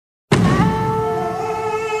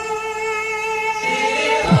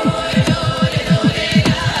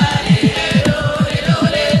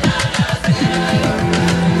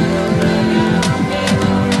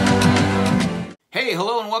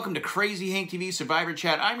welcome to Crazy Hank TV Survivor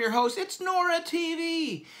Chat. I'm your host, it's Nora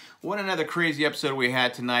TV. What another crazy episode we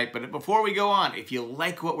had tonight. But before we go on, if you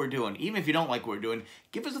like what we're doing, even if you don't like what we're doing,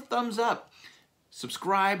 give us a thumbs up.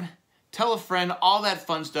 Subscribe, tell a friend, all that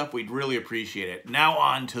fun stuff. We'd really appreciate it. Now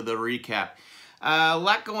on to the recap. A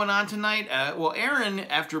lot going on tonight. Well, Aaron,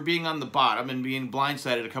 after being on the bottom and being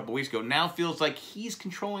blindsided a couple weeks ago, now feels like he's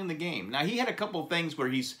controlling the game. Now, he had a couple things where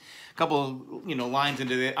he's a couple, lines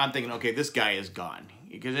into it. I'm thinking, okay, this guy is gone.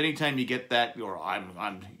 Because anytime you get that, or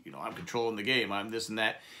I'm controlling the game, I'm this and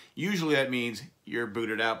that, usually that means you're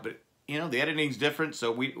booted out. But, the editing's different,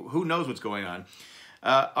 so who knows what's going on.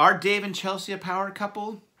 Are Dave and Chelsea a power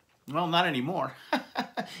couple? Well, not anymore.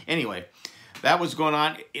 Anyway. That was going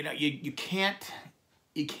on. You can't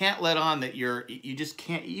let on that you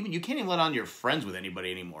can't even let on you're friends with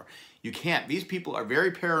anybody anymore. You can't. These people are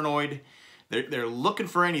very paranoid. They're looking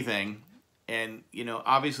for anything, and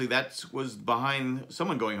obviously that was behind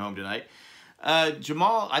someone going home tonight.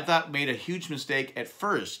 Jamal, I thought, made a huge mistake at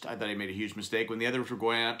first. I thought he made a huge mistake when the others were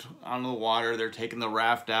going out on the water. They're taking the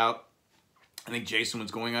raft out. I think Jason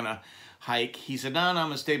was going on a hike. He said, "No, I'm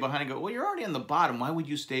gonna stay behind." I go, "Well, you're already on the bottom. Why would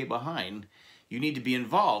you stay behind? You need to be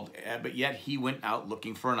involved." But yet he went out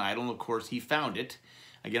looking for an idol, and of course he found it.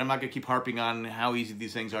 Again, I'm not going to keep harping on how easy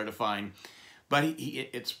these things are to find, but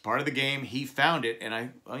it's part of the game. He found it,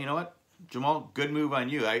 and well, you know what, Jamal, good move on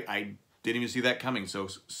you. I didn't even see that coming, so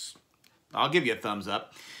I'll give you a thumbs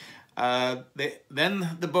up.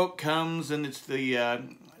 Then the boat comes, and it's the,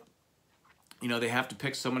 they have to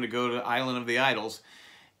pick someone to go to the Island of the Idols,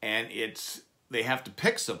 and they have to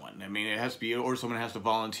pick someone. I mean, it has to be, or someone has to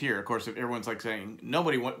volunteer. Of course, if everyone's like saying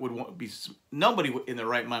nobody nobody in their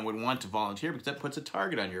right mind would want to volunteer because that puts a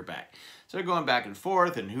target on your back. So they're going back and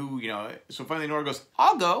forth, and so finally Nora goes,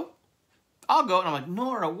 I'll go. And I'm like,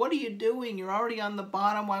 Nora, what are you doing? You're already on the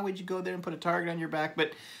bottom. Why would you go there and put a target on your back?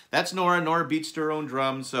 But that's Nora. Nora beats to her own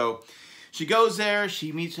drum. So she goes there.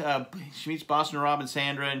 She meets Boston Rob and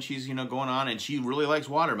Sandra, and she's going on, and she really likes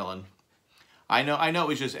watermelon. I know it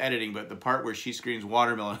was just editing, but the part where she screams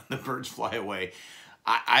watermelon and the birds fly away,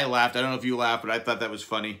 I laughed. I don't know if you laughed, but I thought that was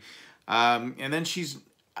funny. And then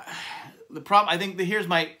the problem, I think, here's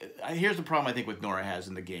the problem I think with Nora has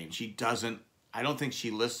in the game. I don't think she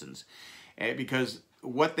listens. Because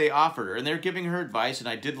what they offered her, and they're giving her advice, and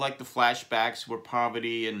I did like the flashbacks where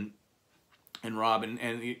Parvati and Rob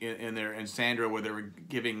and Sandra, where they were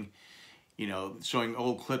giving, showing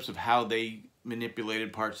old clips of how they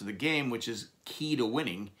manipulated parts of the game, which is key to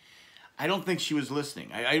winning. I don't think she was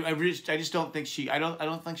listening. I just don't think I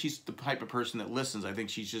don't think she's the type of person that listens. I think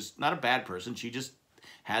she's just not a bad person. She just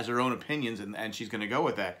has her own opinions, and she's going to go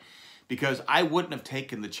with that. Because I wouldn't have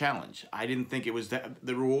taken the challenge. I didn't think it was that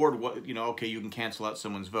the reward was, okay, you can cancel out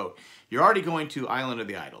someone's vote. You're already going to Island of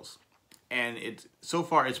the Idols, and so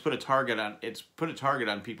far it's put a target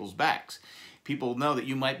on people's backs. People know that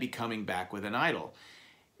you might be coming back with an idol.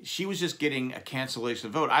 She was just getting a cancellation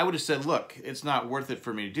of vote. I would have said, look, it's not worth it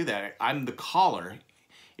for me to do that. I'm the caller.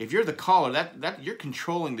 If you're the caller, that you're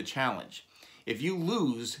controlling the challenge. If you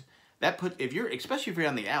lose, especially if you're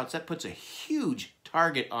on the outs, that puts a huge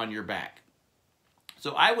target on your back.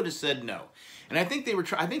 So I would have said no. And I think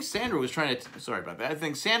I think Sandra was trying to, sorry about that. I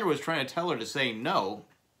think Sandra was trying to tell her to say no,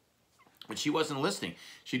 but she wasn't listening.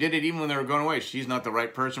 She did it even when they were going away. She's not the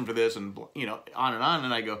right person for this, and on and on.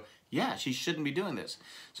 And I go, yeah, she shouldn't be doing this.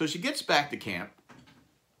 So she gets back to camp,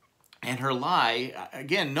 and her lie,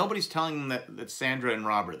 again, nobody's telling them that Sandra and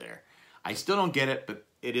Rob are there. I still don't get it, but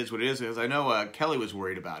it is what it is, because I know Kelly was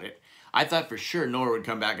worried about it. I thought for sure Nora would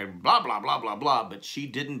come back and blah, blah, blah, blah, blah, but she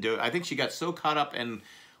didn't do it. I think she got so caught up in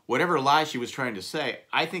whatever lie she was trying to say.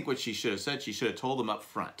 I think what she should have said, she should have told them up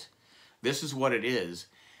front. This is what it is,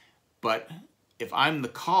 but if I'm the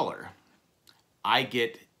caller, I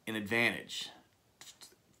get an advantage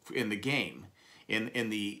in the game, in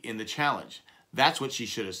the challenge. That's what she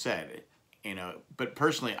should have said. But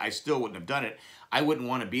personally, I still wouldn't have done it. I wouldn't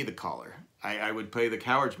want to be the caller. I would play the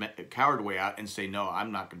coward way out and say, no,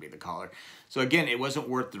 I'm not going to be the caller. So again, it wasn't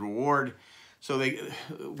worth the reward. So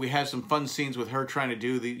we have some fun scenes with her trying to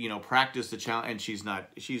do the, practice the challenge, and she's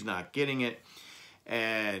not getting it.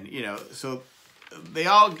 And, so they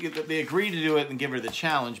agree to do it and give her the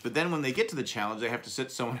challenge. But then when they get to the challenge, they have to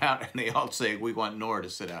sit someone out, and they all say, we want Nora to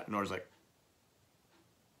sit out. Nora's like,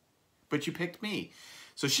 but you picked me.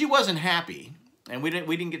 So she wasn't happy. And we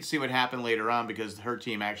didn't get to see what happened later on because her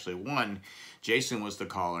team actually won. Jason was the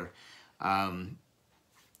caller.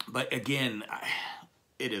 But again,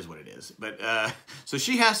 it is what it is. But so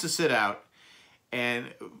she has to sit out, and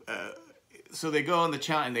so they go on the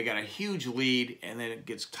challenge, and they got a huge lead, and then it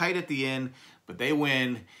gets tight at the end, but they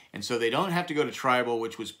win, and so they don't have to go to tribal,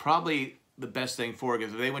 which was probably the best thing for it,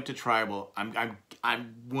 because if they went to tribal,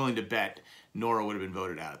 I'm willing to bet Nora would have been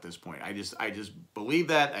voted out at this point. I just believe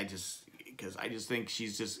that. Because I just think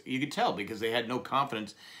she's just, you could tell because they had no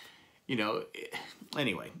confidence. You know,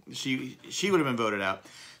 anyway, she would have been voted out.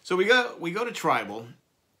 So we go to tribal,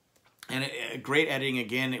 and great editing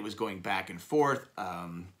again. It was going back and forth.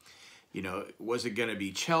 You know, was it going to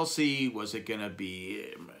be Chelsea? Was it going to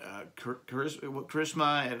be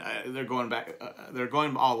Karishma? And they're going back. They're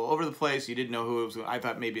going all over the place. You didn't know who it was. I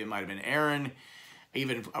thought maybe it might have been Aaron.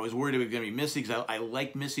 I was worried it was going to be Missy, because I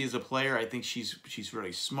like Missy as a player. I think she's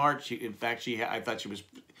really smart. In fact, I thought she was,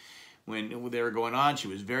 when they were going on, she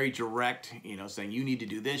was very direct. You know, saying you need to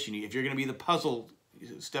do this. If you're going to be the puzzle,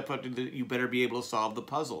 step up to you better be able to solve the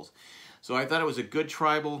puzzles. So I thought it was a good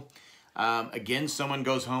tribal. Again, someone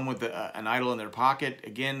goes home with an idol in their pocket.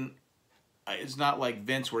 Again, it's not like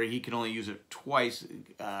Vince where he can only use it twice.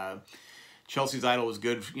 Chelsea's idol was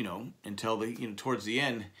good, you know, until towards the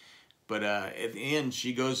end. But at the end,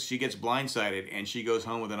 she gets blindsided, and she goes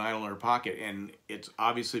home with an idol in her pocket, and it's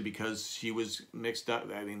obviously because she was mixed up.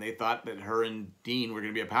 I mean, they thought that her and Dean were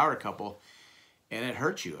going to be a power couple, and it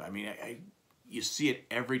hurt you. I mean, you see it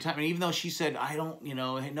every time. And even though she said, I don't,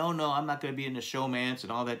 no, I'm not going to be in the showmance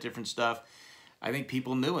and all that different stuff, I think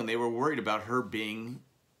people knew, and they were worried about her and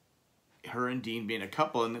Dean being a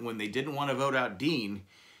couple. And when they didn't want to vote out Dean,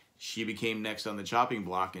 she became next on the chopping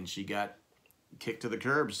block, and she got kicked to the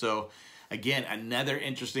curb. So again, another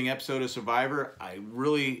interesting episode of Survivor.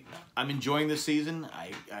 I'm enjoying this season.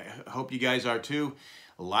 I hope you guys are too.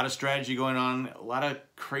 A lot of strategy going on, a lot of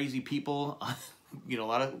crazy people, a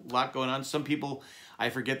lot going on. Some people, I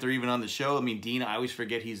forget they're even on the show. I mean, Dean, I always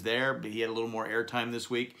forget he's there, but he had a little more airtime this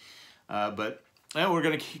week. But we're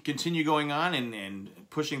going to continue going on and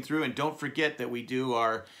pushing through. And don't forget that we do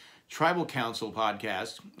our Tribal Council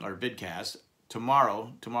podcast, our vidcast,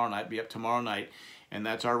 tomorrow night, and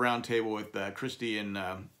that's our roundtable with Christy and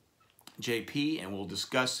JP, and we'll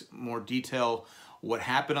discuss more detail what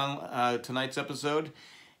happened on tonight's episode.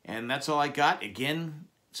 And that's all I got. Again,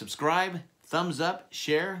 subscribe, thumbs up,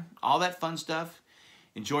 share, all that fun stuff.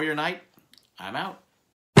 Enjoy your night. I'm out.